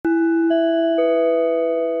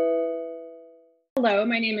Hello,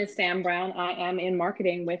 my name is Sam Brown. I am in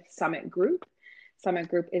marketing with Summit Group. Summit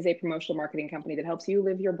Group is a promotional marketing company that helps you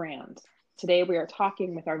live your brand. Today, we are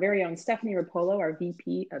talking with our very own Stephanie Rapolo, our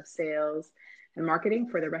VP of Sales and Marketing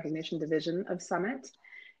for the Recognition Division of Summit.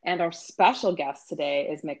 And our special guest today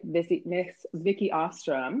is Miss Vicki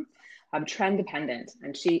Ostrom, Trend Dependent.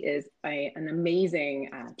 And she is an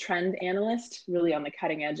amazing trend analyst, really on the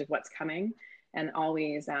cutting edge of what's coming, and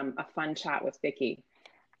always a fun chat with Vicki.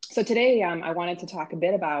 So today I wanted to talk a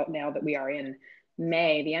bit about, now that we are in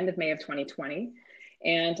May, the end of May of 2020,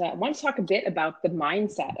 and I want to talk a bit about the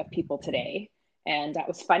mindset of people today. And that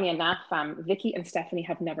was funny enough, Vicki and Stephanie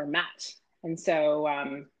have never met. And so,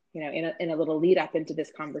 in a little lead up into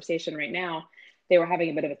this conversation right now, they were having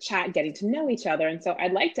a bit of a chat, getting to know each other. And so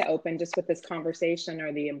I'd like to open just with this conversation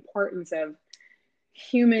or the importance of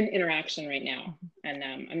human interaction right now. And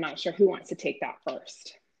I'm not sure who wants to take that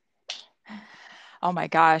first. Oh my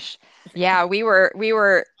gosh. Yeah, we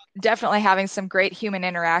were definitely having some great human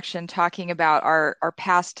interaction talking about our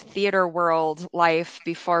past theater world life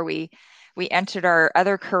before we entered our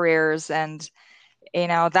other careers. And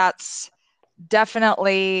that's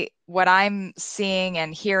definitely what I'm seeing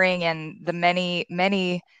and hearing in the many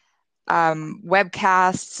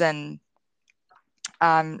webcasts and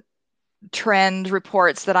trend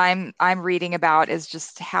reports that I'm reading about, is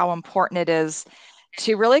just how important it is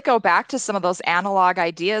to really go back to some of those analog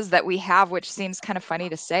ideas that we have, which seems kind of funny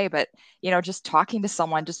to say, but just talking to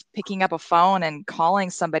someone, just picking up a phone and calling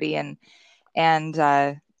somebody, and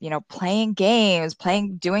playing games,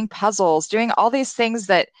 doing puzzles, doing all these things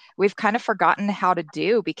that we've kind of forgotten how to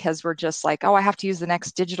do because we're just like, oh, I have to use the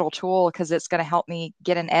next digital tool because it's going to help me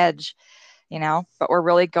get an edge, but we're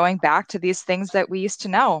really going back to these things that we used to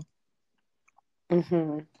know.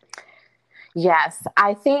 Mm-hmm. Yes,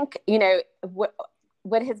 I think,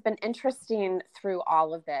 what has been interesting through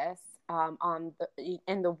all of this,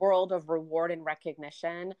 in the world of reward and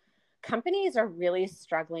recognition, companies are really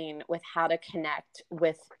struggling with how to connect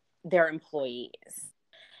with their employees.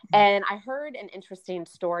 And I heard an interesting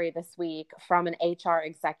story this week from an HR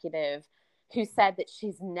executive who said that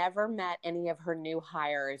she's never met any of her new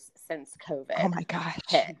hires since COVID. Oh my gosh.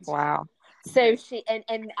 Hit. Wow. So she,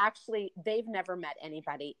 and actually they've never met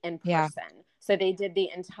anybody in person. Yeah. So they did the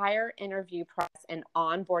entire interview process and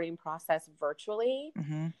onboarding process virtually.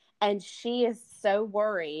 Mm-hmm. And she is so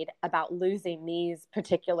worried about losing these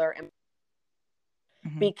particular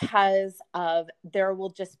mm-hmm. because of there will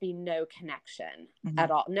just be no connection mm-hmm.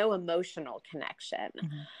 at all, no emotional connection.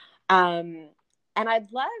 Mm-hmm. And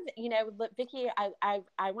I'd love, Vicki, I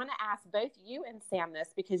want to ask both you and Sam this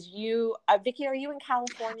because Vicki, are you in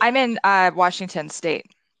California? I'm in Washington State,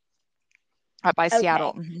 up by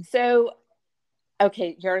Seattle. Mm-hmm. So,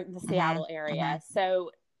 okay, you're in the Seattle mm-hmm. area. Mm-hmm.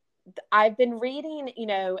 So I've been reading,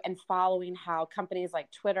 and following how companies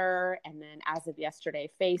like Twitter and then as of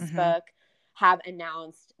yesterday, Facebook mm-hmm. have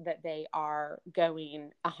announced that they are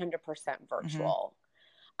going 100% virtual. Mm-hmm.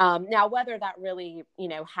 Now, whether that really,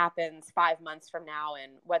 happens 5 months from now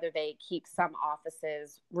and whether they keep some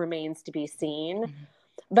offices remains to be seen. Mm-hmm.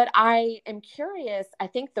 But I am curious, I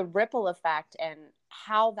think the ripple effect and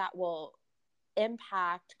how that will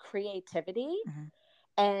impact creativity mm-hmm.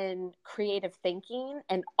 and creative thinking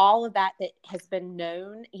and all of that has been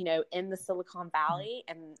known, in the Silicon Valley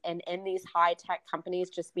mm-hmm. and in these high tech companies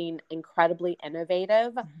just being incredibly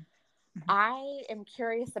innovative. Mm-hmm. Mm-hmm. I am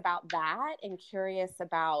curious about that and curious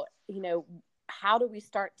about, how do we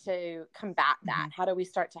start to combat that? Mm-hmm. How do we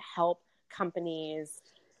start to help companies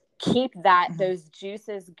keep that, mm-hmm. those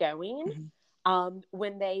juices going mm-hmm.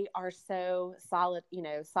 When they are so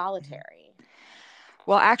solitary?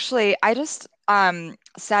 Well, actually, I just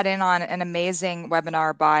sat in on an amazing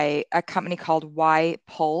webinar by a company called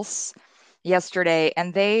YPulse yesterday,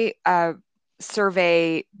 and they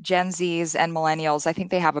survey Gen Zs and millennials. I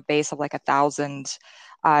think they have a base of like 1,000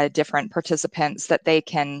 different participants that they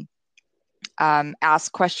can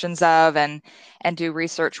ask questions of and do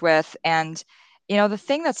research with. And the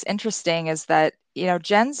thing that's interesting is that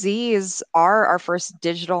Gen Zs are our first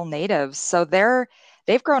digital natives, so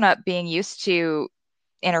they've grown up being used to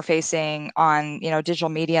interfacing on digital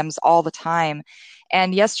mediums all the time.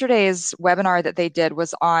 And yesterday's webinar that they did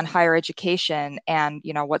was on higher education and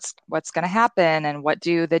what's going to happen and what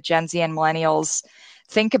do the Gen Z and millennials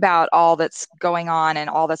think about all that's going on and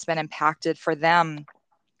all that's been impacted for them.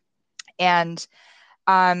 And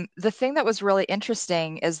the thing that was really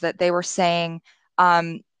interesting is that they were saying,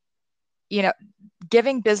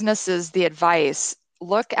 giving businesses the advice,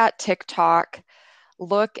 look at TikTok,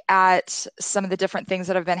 look at some of the different things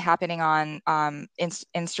that have been happening on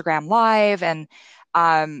Instagram Live and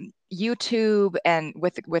YouTube and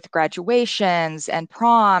with graduations and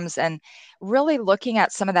proms, and really looking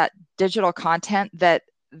at some of that digital content that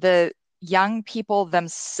the young people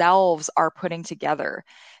themselves are putting together,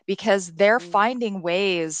 because they're finding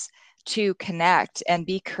ways to connect and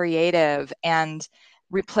be creative and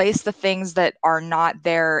replace the things that are not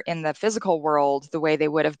there in the physical world the way they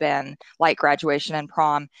would have been, like graduation and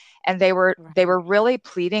prom. And they were really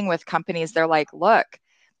pleading with companies. They're like, look,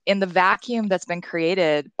 in the vacuum that's been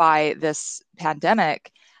created by this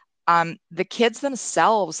pandemic, the kids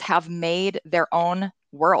themselves have made their own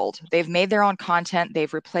world. They've made their own content.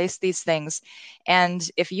 They've replaced these things. And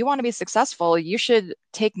if you want to be successful, you should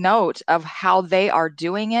take note of how they are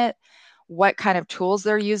doing it, what kind of tools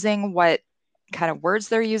they're using, what kind of words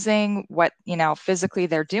they're using, what, physically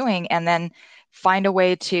they're doing, and then find a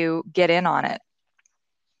way to get in on it.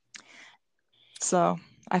 So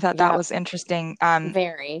I thought that was interesting.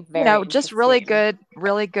 Very, very just really good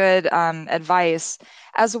advice,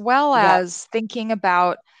 as well as thinking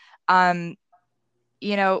about, like,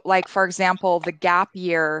 for example, the gap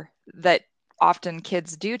year that often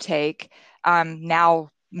kids do take.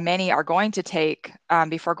 Now many are going to take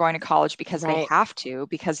before going to college because they have to,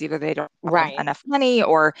 because either they don't have enough money,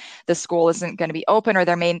 or the school isn't going to be open, or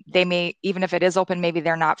they may, even if it is open, maybe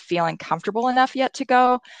they're not feeling comfortable enough yet to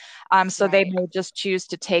go. So they may just choose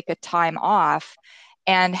to take a time off,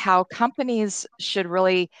 and how companies should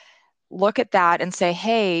really look at that and say,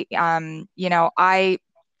 hey, I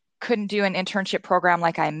couldn't do an internship program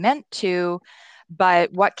like I meant to,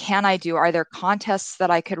 but what can I do? Are there contests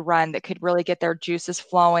that I could run that could really get their juices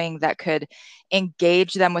flowing, that could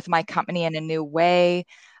engage them with my company in a new way,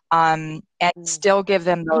 and still give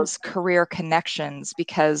them those career connections?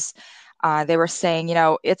 Because they were saying,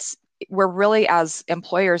 we're really, as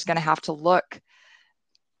employers, going to have to look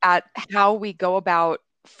at how we go about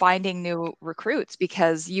finding new recruits,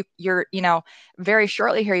 because you're very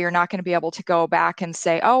shortly here, you're not going to be able to go back and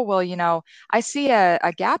say, oh, well, I see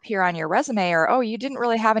a gap here on your resume, or, oh, you didn't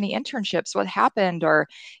really have any internships, what happened? Or,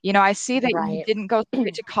 I see that you didn't go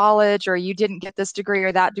straight to college, or you didn't get this degree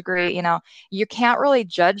or that degree. You can't really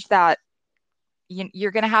judge that.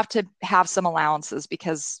 You're going to have some allowances,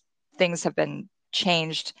 because things have been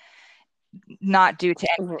changed, not due to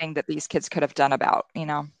anything that these kids could have done about,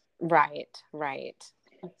 Right.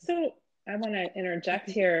 So I want to interject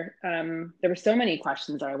here. There were so many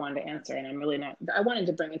questions that I wanted to answer, and I wanted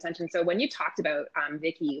to bring attention. So when you talked about,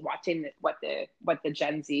 Vicki, watching what the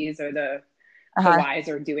Gen Zs or the Ys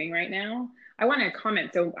are doing right now, I want to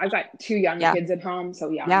comment. So I've got two young kids at home,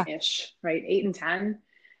 so young-ish, right? 8 and 10.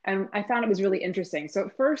 And I found it was really interesting. So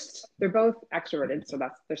at first, they're both extroverted, so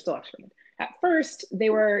they're still extroverted. At first,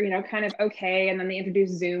 they were, kind of okay, and then they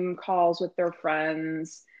introduced Zoom calls with their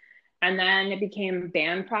friends. And then it became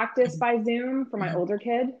band practice by Zoom for my older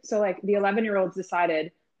kid. So like the 11-year-olds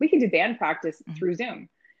decided we could do band practice through Zoom,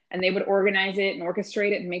 and they would organize it and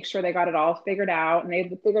orchestrate it and make sure they got it all figured out. And they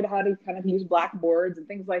figured out how to kind of use blackboards and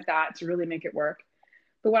things like that to really make it work.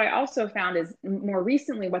 But what I also found is, more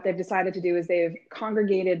recently, what they've decided to do is they've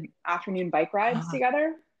congregated afternoon bike rides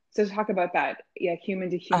together. So to talk about that human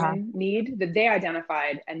to human need that they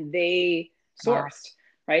identified and they sourced.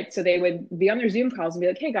 Right. So they would be on their Zoom calls and be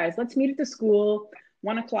like, hey guys, let's meet at the school,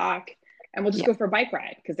 1 o'clock, and we'll just go for a bike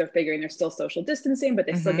ride, because they're figuring they're still social distancing, but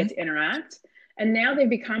they still get to interact. And now they've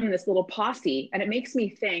become this little posse. And it makes me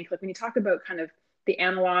think, like, when you talk about kind of the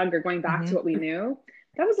analog, or going back to what we knew,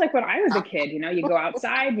 that was like when I was a kid, you go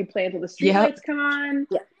outside, you play until the street lights come on,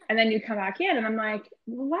 and then you come back in. And I'm like,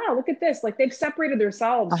 wow, look at this. Like, they've separated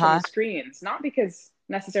themselves from the screens, not because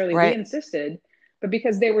necessarily we insisted, but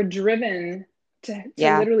because they were driven to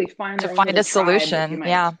literally find a solution.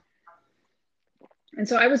 And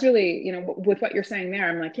so I was really, with what you're saying there,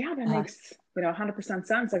 I'm like, that makes 100%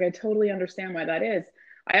 sense. Like, I totally understand why that is.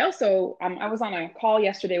 I also I was on a call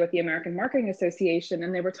yesterday with the American Marketing Association,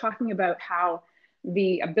 and they were talking about how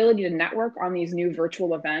the ability to network on these new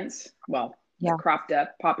virtual events, the cropped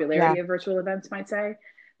up popularity of virtual events, might say,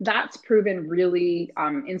 that's proven really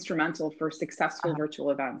instrumental for successful virtual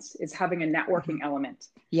events, is having a networking element.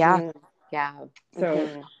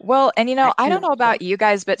 So, well, and I don't know about you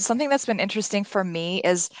guys, but something that's been interesting for me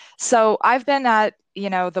is, so I've been at,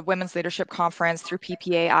 the Women's Leadership Conference through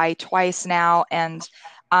PPAI twice now, and,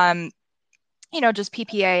 just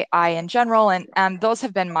PPAI in general. And those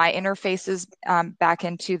have been my interfaces back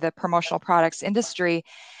into the promotional products industry.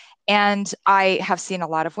 And I have seen a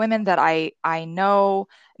lot of women that I know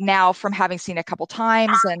now from having seen a couple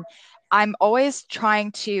times. And I'm always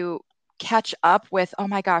trying to catch up with, oh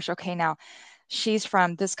my gosh, okay, now she's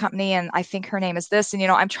from this company and I think her name is this. And,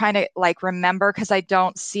 I'm trying to like remember, because I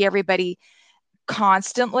don't see everybody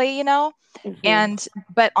constantly,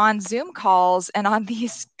 but on Zoom calls and on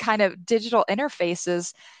these kind of digital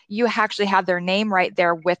interfaces, you actually have their name right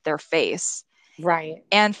there with their face. Right.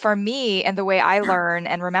 And for me, and the way I learn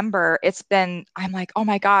and remember, I'm like, oh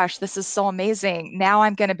my gosh, this is so amazing. Now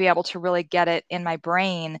I'm going to be able to really get it in my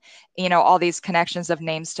brain, all these connections of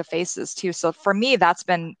names to faces too. So for me, that's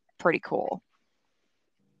been pretty cool.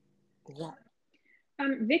 Yeah.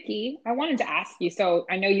 Vicki, I wanted to ask you, so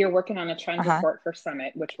I know you're working on a trend report for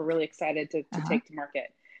Summit, which we're really excited to take to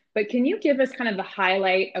market. But can you give us kind of the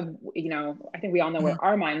highlight of, I think we all know where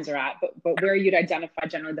our minds are at, but where you'd identify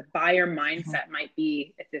generally the buyer mindset might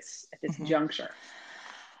be at this juncture?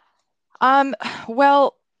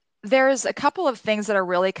 Well, there's a couple of things that are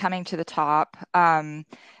really coming to the top,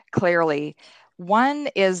 clearly. One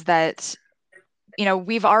is that,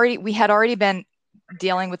 we had already been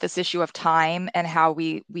dealing with this issue of time and how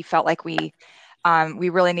we felt like we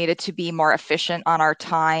really needed to be more efficient on our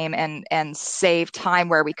time and save time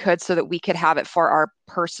where we could so that we could have it for our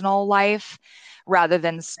personal life rather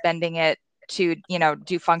than spending it to,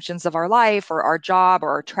 do functions of our life or our job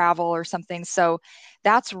or travel or something. So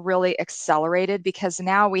that's really accelerated because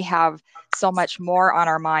now we have so much more on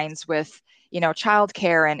our minds with,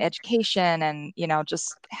 childcare and education and,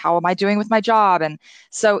 just how am I doing with my job? And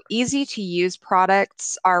so easy to use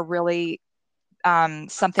products are really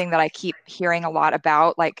something that I keep hearing a lot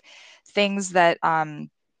about, like things that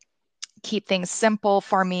keep things simple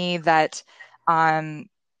for me that,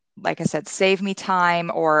 like I said, save me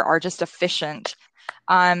time or are just efficient.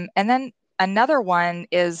 And then another one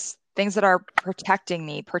is things that are protecting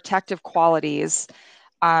me, protective qualities,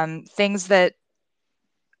 things that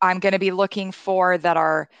I'm going to be looking for that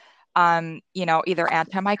are, either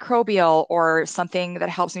antimicrobial or something that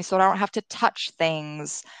helps me so I don't have to touch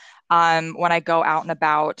things when I go out and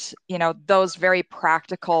about, those very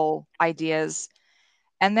practical ideas.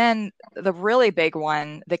 And then the really big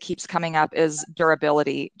one that keeps coming up is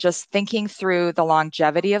durability, just thinking through the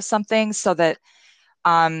longevity of something so that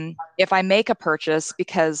if I make a purchase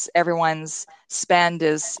because everyone's spend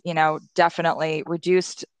is, definitely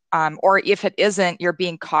reduced, or if it isn't, you're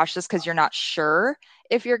being cautious because you're not sure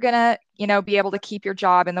if you're going to, be able to keep your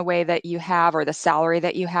job in the way that you have or the salary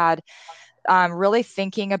that you had. Everyone's really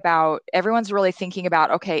thinking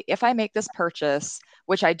about, okay, if I make this purchase,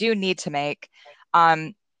 which I do need to make,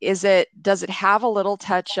 does it have a little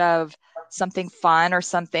touch of something fun or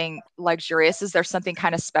something luxurious? Is there something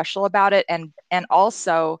kind of special about it? And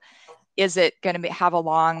also, is it going to have a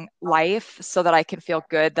long life so that I can feel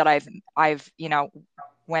good that I've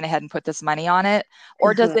went ahead and put this money on it?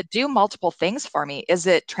 Or does it do multiple things for me? Is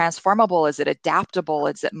it transformable? Is it adaptable?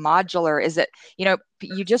 Is it modular? Is it,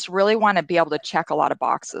 you just really want to be able to check a lot of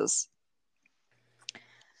boxes.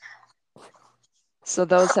 So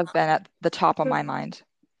those have been at the top of my mind.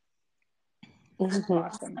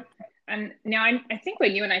 Awesome. And now I think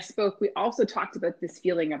when you and I spoke, we also talked about this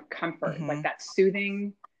feeling of comfort, like that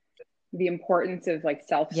soothing, the importance of like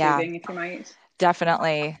self-soothing, if you might.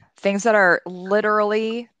 Definitely. Things that are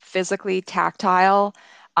literally physically tactile.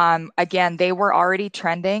 Again, they were already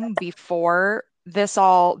trending before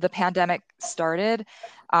the pandemic started.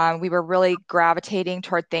 We were really gravitating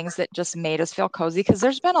toward things that just made us feel cozy because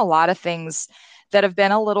there's been a lot of things that have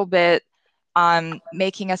been a little bit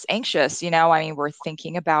making us anxious. We're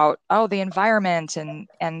thinking about, the environment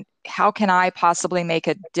and how can I possibly make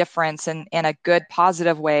a difference in a good,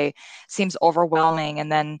 positive way seems overwhelming.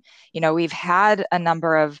 And then, we've had a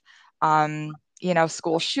number of,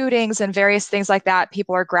 school shootings and various things like that.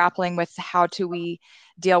 People are grappling with how do we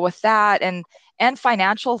deal with that. And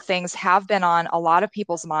financial things have been on a lot of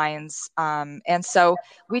people's minds. And so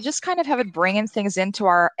we just kind of have it bringing things into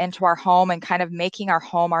our home and kind of making our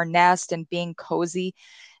home our nest and being cozy.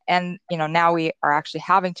 And, now we are actually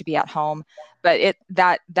having to be at home, but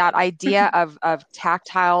that idea of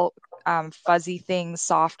tactile, fuzzy things,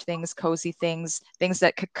 soft things, cozy things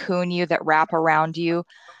that cocoon you, that wrap around you,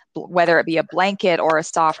 whether it be a blanket or a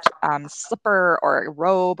soft slipper or a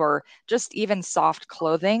robe or just even soft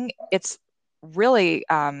clothing, it's really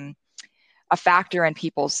a factor in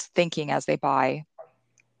people's thinking as they buy.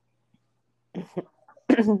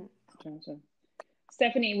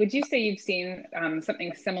 Stephanie, would you say you've seen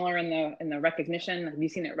something similar in the recognition? Have you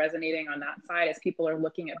seen it resonating on that side as people are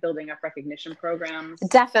looking at building up recognition programs?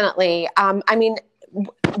 Definitely.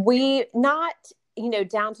 We not,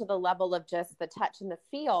 down to the level of just the touch and the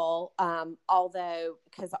feel, although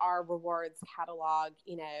because our rewards catalog,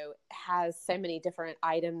 has so many different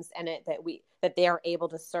items in it that they are able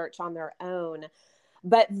to search on their own,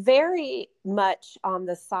 but very much on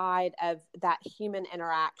the side of that human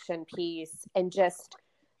interaction piece and just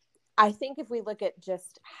I think if we look at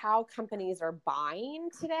just how companies are buying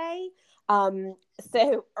today,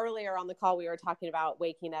 so earlier on the call, we were talking about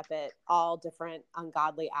waking up at all different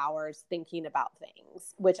ungodly hours, thinking about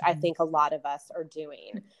things, which I think a lot of us are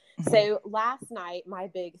doing. So last night, my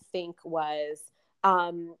big think was,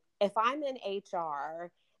 if I'm in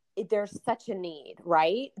HR, there's such a need,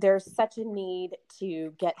 right? There's such a need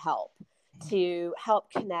to get help, to help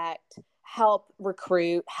connect, help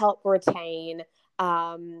recruit, help retain.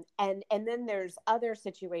 And then there's other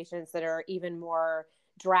situations that are even more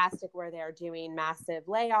drastic where they're doing massive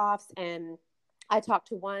layoffs. And I talked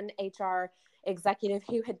to one HR executive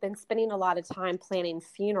who had been spending a lot of time planning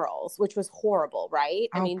funerals, which was horrible, right?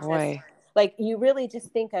 Oh, boy. Just like you really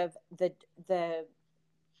just think of the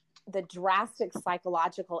drastic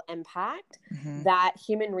psychological impact that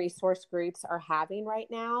human resource groups are having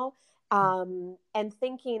right now. And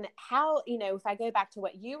thinking how, if I go back to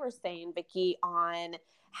what you were saying, Vicki, on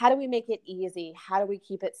how do we make it easy? How do we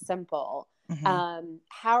keep it simple? How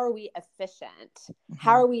are we efficient?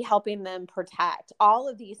 How are we helping them protect? All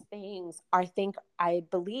of these things I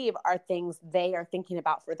believe are things they are thinking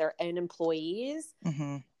about for their own employees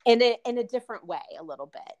in a different way a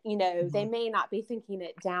little bit. They may not be thinking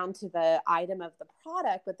it down to the item of the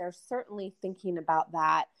product, but they're certainly thinking about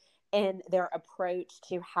that in their approach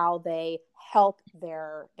to how they help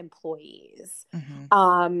their employees.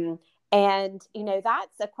 And,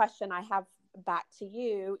 that's a question I have back to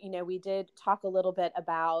you. We did talk a little bit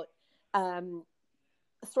about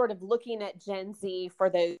sort of looking at Gen Z for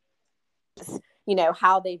those,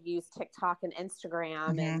 how they've used TikTok and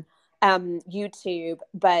Instagram and YouTube.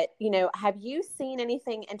 But, have you seen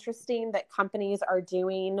anything interesting that companies are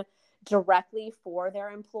doing directly for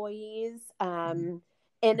their employees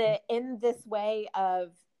in this way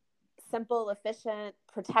of simple, efficient,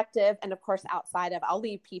 protective, and of course, outside of, I'll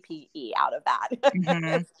leave PPE out of that.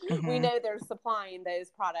 We know they're supplying those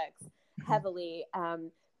products heavily.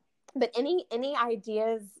 But any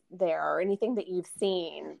ideas there or anything that you've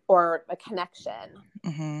seen or a connection?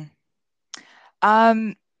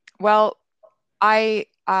 Well,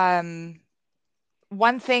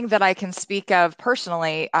 one thing that I can speak of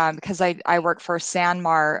personally, because I work for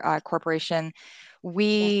Sanmar Corporation,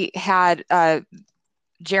 we had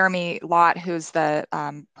Jeremy Lott, who's the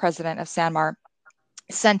president of Sanmar,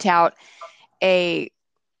 sent out a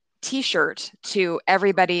T-shirt to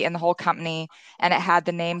everybody in the whole company, and it had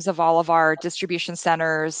the names of all of our distribution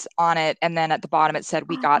centers on it, and then at the bottom it said,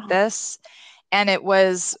 "We got this." And it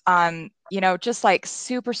was just like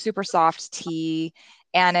super, super soft tea,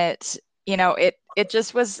 and it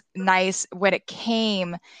just was nice. When it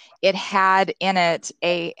came, it had in it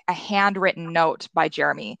a handwritten note by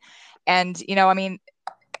Jeremy. And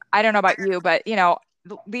I don't know about you, but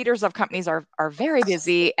leaders of companies are very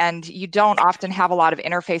busy, and you don't often have a lot of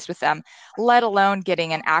interface with them, let alone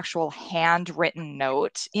getting an actual handwritten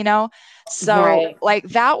note. So like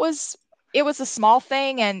that was, it was a small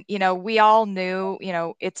thing, and we all knew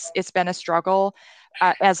it's been a struggle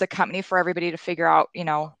as a company for everybody to figure out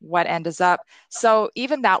what end is up. So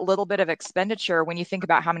even that little bit of expenditure, when you think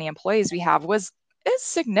about how many employees we have, is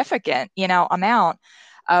significant amount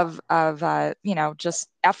of just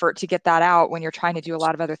effort to get that out when you're trying to do a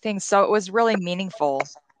lot of other things. So it was really meaningful.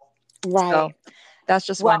 Right. So that's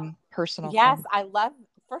just one personal yes thing.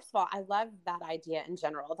 First of all, I love that idea in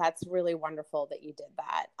general. That's really wonderful that you did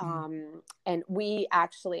that. And we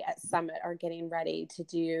actually at Summit are getting ready to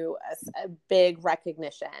do a big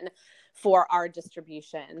recognition for our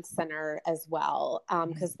distribution center as well,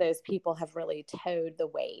 because those people have really towed the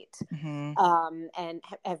weight and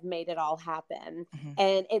have made it all happen.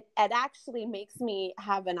 And it actually makes me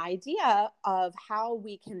have an idea of how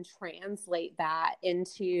we can translate that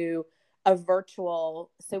into a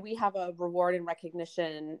virtual. So we have a reward and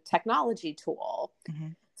recognition technology tool.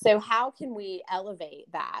 So how can we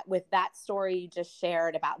elevate that with that story you just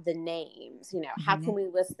shared about the names? How can we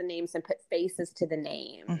list the names and put faces to the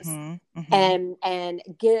names and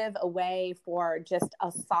give a way for just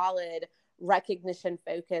a solid recognition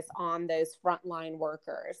focus on those frontline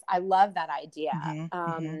workers? I love that idea.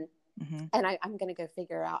 And I'm going to go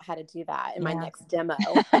figure out how to do that in my next demo.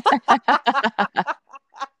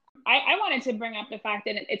 I wanted to bring up the fact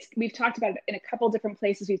that we've talked about it in a couple different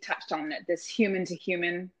places. We've touched on it, this human to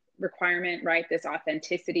human requirement, right? This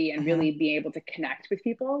authenticity and really being able to connect with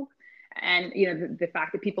people. And, the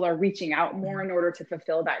fact that people are reaching out more in order to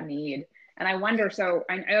fulfill that need. And I wonder, so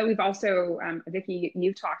I know we've also, Vicki,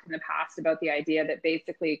 you've talked in the past about the idea that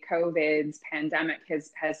basically COVID's pandemic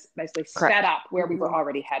has basically sped up where we were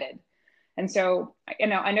already headed. And so,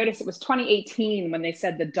 I noticed it was 2018 when they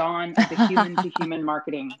said the dawn of the human to human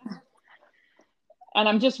marketing. And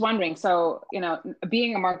I'm just wondering, so,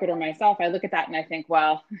 being a marketer myself, I look at that and I think,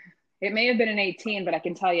 well, it may have been an 18, but I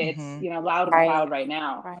can tell you it's, Mm-hmm. loud and proud right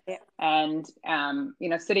now. Right. And,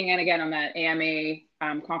 sitting in again on that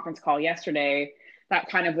AMA conference call yesterday, that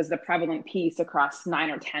kind of was the prevalent piece across 9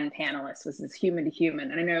 or 10 panelists, was this human to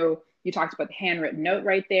human. And I know you talked about the handwritten note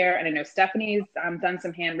right there. And I know Stephanie's done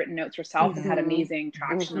some handwritten notes herself and had amazing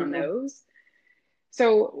traction on those.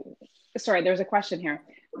 So, sorry, there's a question here.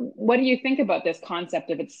 What do you think about this concept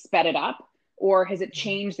of it's sped it up, or has it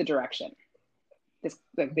changed the direction?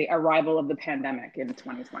 The arrival of the pandemic in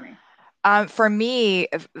 2020. For me,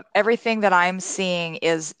 everything that I'm seeing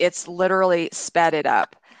is it's literally sped it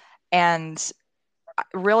up. And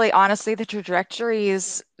really, honestly, the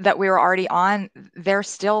trajectories that we were already on, they're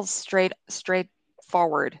still straight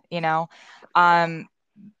forward,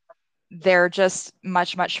 they're just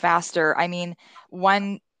much, much faster. I mean,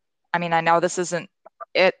 I know this isn't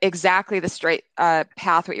exactly the straight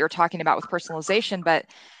path what you're talking about with personalization, but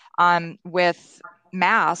with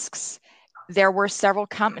masks, there were several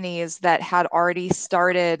companies that had already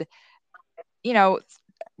started,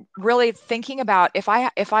 really thinking about if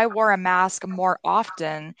I wore a mask more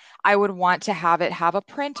often, I would want to have it have a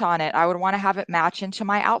print on it. I would want to have it match into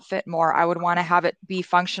my outfit more. I would want to have it be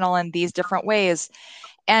functional in these different ways.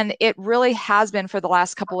 And it really has been for the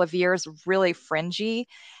last couple of years really fringy.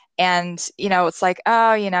 And, it's like,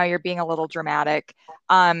 oh, you're being a little dramatic.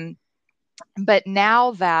 But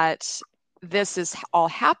now that this has all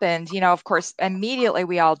happened, of course, immediately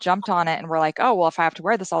we all jumped on it and we're like, oh, well, if I have to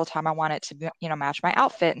wear this all the time, I want it to, match my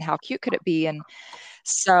outfit, and how cute could it be? And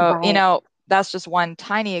so, Right. that's just one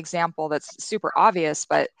tiny example that's super obvious.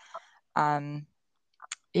 But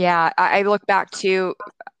yeah, I look back to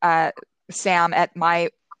Sam at my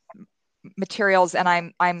materials, and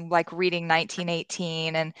I'm like reading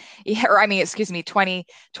 1918 and, or I mean, excuse me,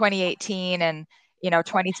 2018 and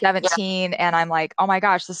 2017, and I'm like, oh my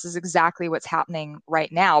gosh, this is exactly what's happening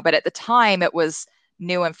right now. But at the time, it was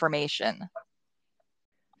new information.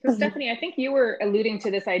 So Stephanie, I think you were alluding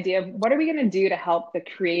to this idea of what are we going to do to help the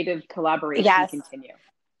creative collaboration continue?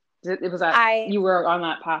 It was you were on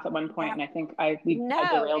that path at one point, and I think I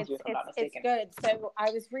derailed you if I'm not mistaken. It's good. So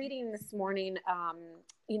I was reading this morning,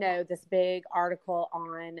 this big article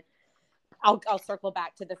on. I'll circle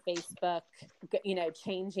back to the Facebook,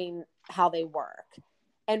 changing how they work,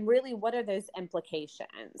 and really, what are those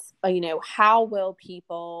implications? How will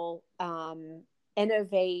people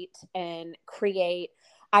innovate and create?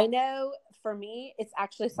 I know for me, it's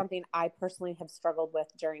actually something I personally have struggled with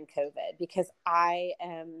during COVID, because I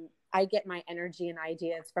get my energy and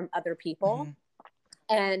ideas from other people.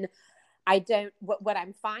 Mm-hmm. And I don't, what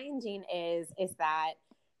I'm finding is that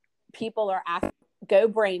people are asking, go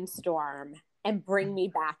brainstorm and bring me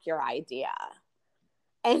back your idea.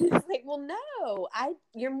 And it's like, well, no,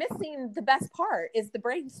 you're missing the best part, is the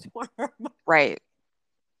brainstorm. Right.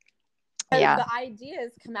 So the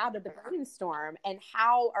ideas come out of the brainstorm, and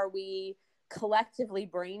how are we collectively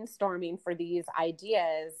brainstorming for these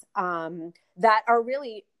ideas that are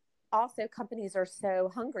really also companies are so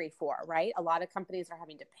hungry for, right? A lot of companies are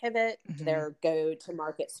having to pivot their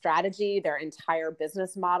go-to-market strategy. Their entire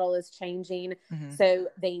business model is changing. Mm-hmm. So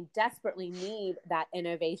they desperately need that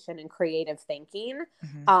innovation and creative thinking.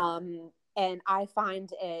 Mm-hmm. And I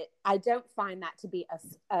don't find that to be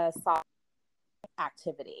a soft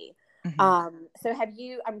activity. Mm-hmm. So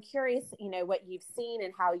I'm curious, what you've seen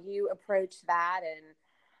and how you approach that,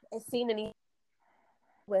 and seen any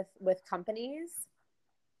with companies?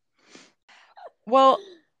 Well,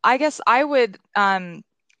 I guess I would,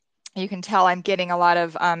 you can tell I'm getting a lot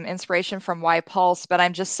of inspiration from YPulse, but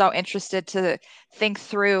I'm just so interested to think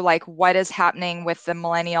through like what is happening with the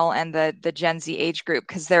millennial and the Gen Z age group,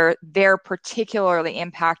 because they're particularly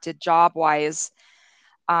impacted job-wise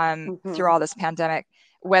through all this pandemic.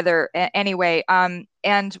 Anyway,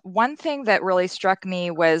 and one thing that really struck me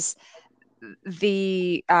was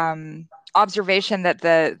the observation that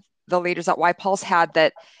the leaders at YPulse had,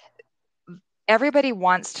 that everybody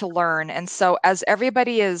wants to learn. And so as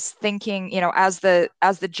everybody is thinking, as the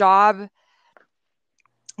job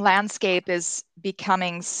landscape is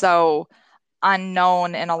becoming so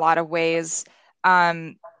unknown in a lot of ways,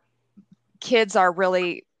 kids are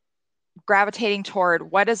really gravitating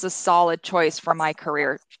toward what is a solid choice for my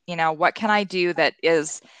career. What can I do that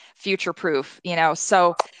is future proof?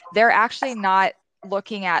 So they're actually not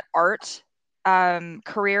looking at art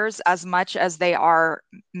careers as much as they are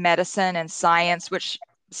medicine and science, which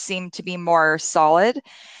seem to be more solid.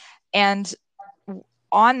 And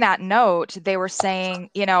on that note, they were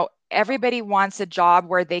saying, everybody wants a job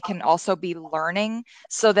where they can also be learning,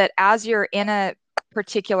 so that as you're in a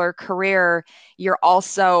particular career, you're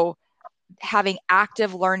also having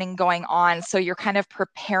active learning going on. So you're kind of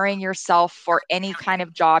preparing yourself for any kind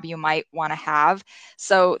of job you might want to have.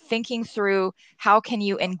 So thinking through how can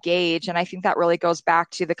you engage? And I think that really goes back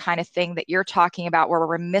to the kind of thing that you're talking about, where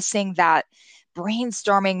we're missing that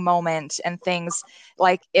brainstorming moment and things.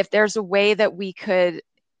 Like if there's a way that we could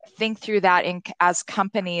think through that as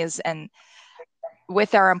companies and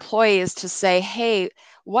with our employees to say, hey,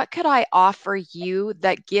 what could I offer you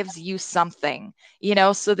that gives you something,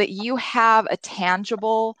 so that you have a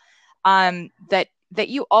tangible that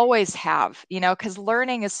you always have, because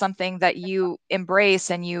learning is something that you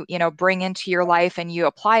embrace and you bring into your life and you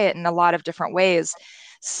apply it in a lot of different ways.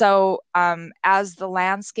 So as the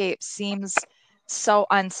landscape seems so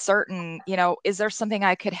uncertain, is there something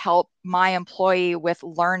I could help my employee with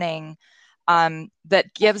learning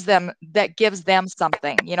that gives them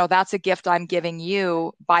something? That's a gift I'm giving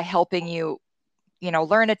you by helping you,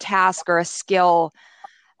 learn a task or a skill.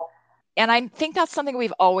 And I think that's something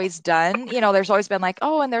we've always done. There's always been like,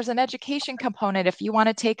 oh, and there's an education component. If you want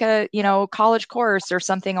to take a, college course or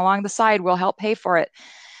something along the side, we'll help pay for it.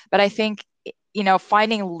 But I think,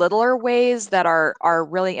 finding littler ways that are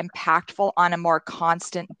really impactful on a more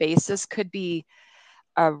constant basis could be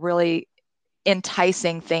a really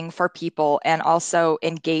enticing thing for people, and also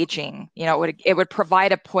engaging. It would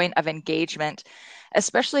provide a point of engagement,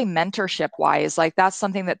 especially mentorship wise. Like that's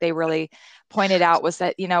something that they really pointed out, was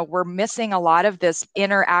that we're missing a lot of this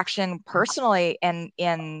interaction personally, and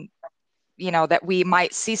in that we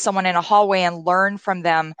might see someone in a hallway and learn from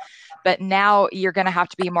them, but now you're going to have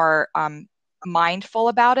to be more mindful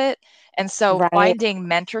about it. And so finding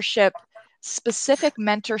specific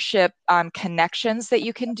mentorship connections that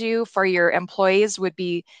you can do for your employees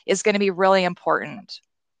is going to be really important.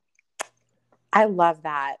 I love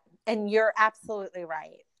that. And you're absolutely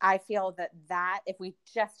right. I feel that if we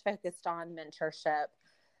just focused on mentorship,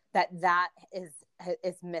 that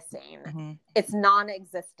is missing. Mm-hmm. It's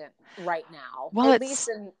non-existent right now. Well, at least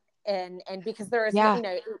in because there is,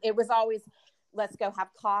 it was always, let's go have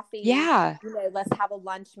coffee. Yeah. Let's have a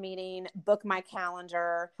lunch meeting, book my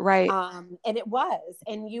calendar. Right. And it was,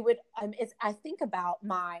 and you would, I think about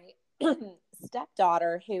my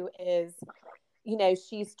stepdaughter who is,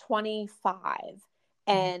 she's 25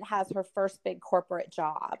 and has her first big corporate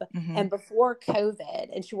job. Mm-hmm. And before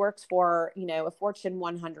COVID, and she works for, a Fortune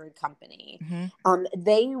 100 company. Mm-hmm.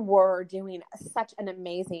 They were doing such an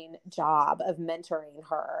amazing job of mentoring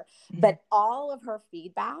her, mm-hmm. but all of her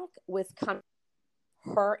feedback was coming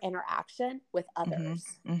from her interaction with others.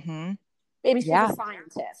 Mm-hmm. Maybe she's a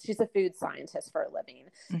scientist. She's a food scientist for a living.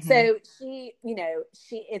 Mm-hmm. So she,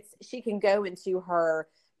 she can go into her,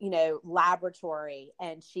 laboratory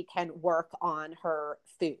and she can work on her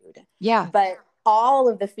food. Yeah. But all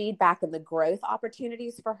of the feedback and the growth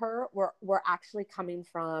opportunities for her were actually coming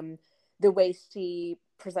from the way she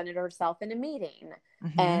presented herself in a meeting,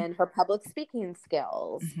 mm-hmm. and her public speaking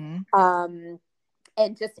skills, mm-hmm.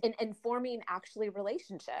 And just in forming actually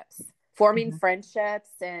relationships, forming mm-hmm. friendships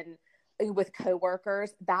and with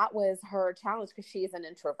coworkers. That was her challenge because she's an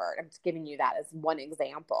introvert. I'm just giving you that as one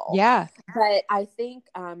example. Yeah. But I think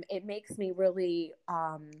it makes me really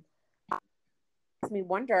makes me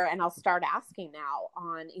wonder, and I'll start asking now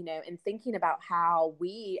on, and thinking about how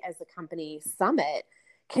we as a company, Summit,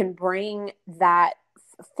 can bring that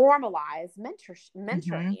formalized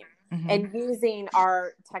mentoring, mm-hmm. and using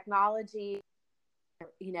our technology,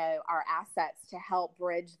 our assets to help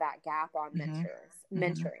bridge that gap on mm-hmm.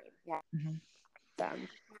 mentoring. Yeah. Mm-hmm.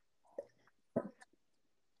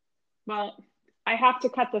 Well, I have to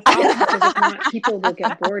cut this off because if not, people will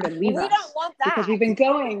get bored and leave us. We don't want that. Because we've been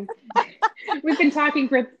talking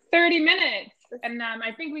for 30 minutes, and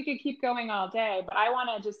I think we could keep going all day. But I want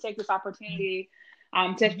to just take this opportunity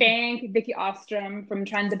to thank Vicki Ostrom from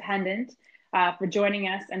Trendependent for joining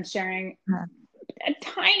us and sharing a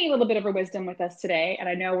tiny little bit of her wisdom with us today. And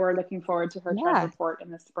I know we're looking forward to her trend report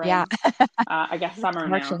in the spring. Yeah. I guess summer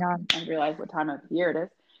now. I realize what time of year it is.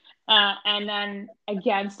 And then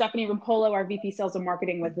again, Stephanie Rampolo, our VP Sales and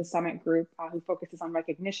Marketing with the Summit Group, who focuses on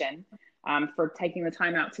recognition, for taking the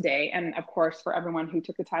time out today. And of course, for everyone who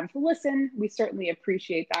took the time to listen, we certainly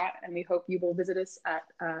appreciate that. And we hope you will visit us at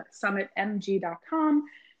summitmg.com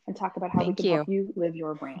and talk about how we can help you live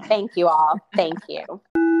your brand. Thank you all. Thank you.